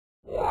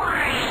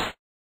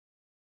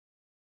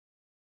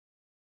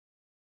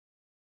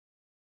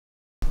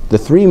The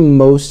three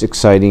most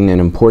exciting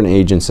and important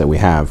agents that we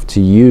have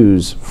to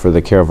use for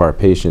the care of our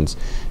patients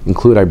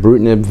include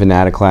ibrutinib,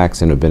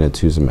 venetoclax, and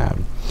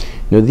obinutuzumab.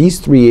 Now,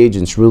 these three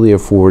agents really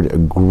afford a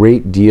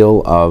great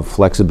deal of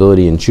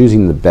flexibility in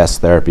choosing the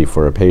best therapy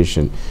for a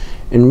patient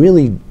and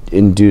really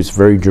induce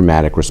very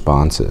dramatic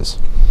responses.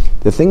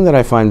 The thing that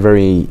I find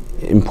very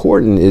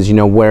important is,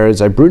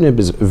 whereas ibrutinib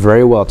is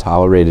very well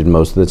tolerated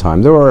most of the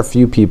time, there are a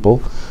few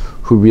people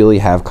who really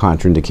have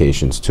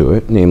contraindications to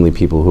it, namely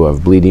people who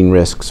have bleeding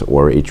risks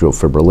or atrial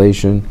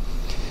fibrillation.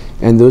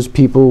 And those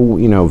people,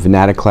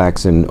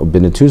 venetoclax and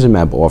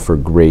obinutuzumab offer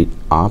great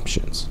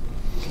options.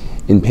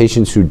 In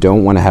patients who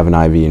don't want to have an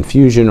IV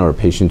infusion or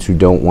patients who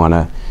don't want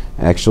to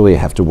actually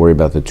have to worry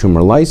about the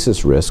tumor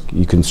lysis risk,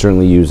 you can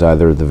certainly use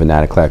either the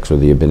venetoclax or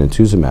the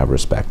obinutuzumab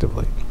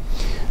respectively.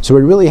 So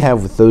we really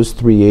have with those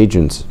three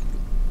agents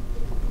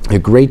a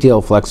great deal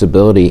of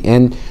flexibility,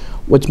 and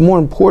what's more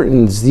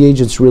important is the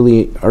agents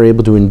really are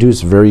able to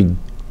induce very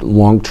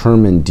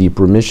long-term and deep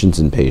remissions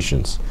in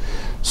patients.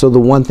 So the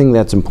one thing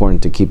that's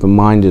important to keep in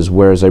mind is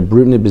whereas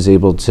ibrutinib is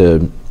able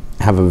to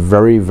have a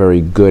very,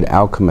 very good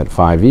outcome at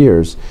 5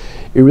 years,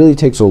 it really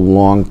takes a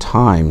long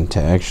time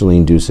to actually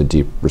induce a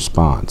deep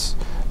response.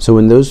 So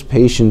in those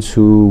patients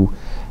who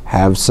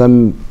have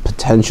some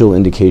potential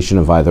indication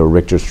of either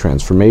Richter's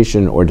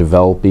transformation or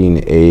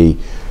developing a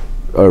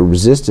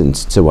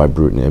resistance to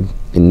ibrutinib,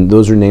 and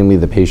those are namely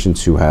the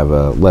patients who have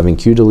a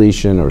 11q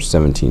deletion or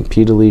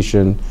 17p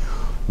deletion,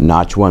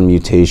 Notch1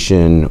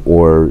 mutation,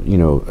 or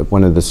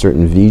one of the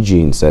certain V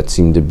genes that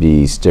seem to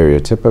be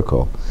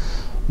stereotypical.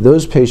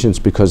 Those patients,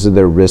 because of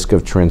their risk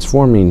of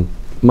transforming,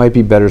 might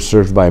be better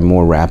served by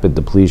more rapid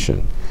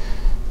depletion,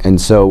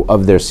 and so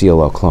of their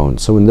CLL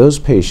clones. So in those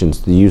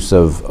patients, the use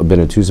of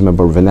obinutuzumab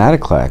or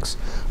venetoclax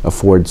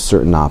affords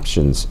certain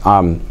options,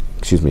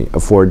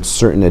 affords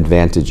certain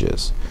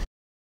advantages.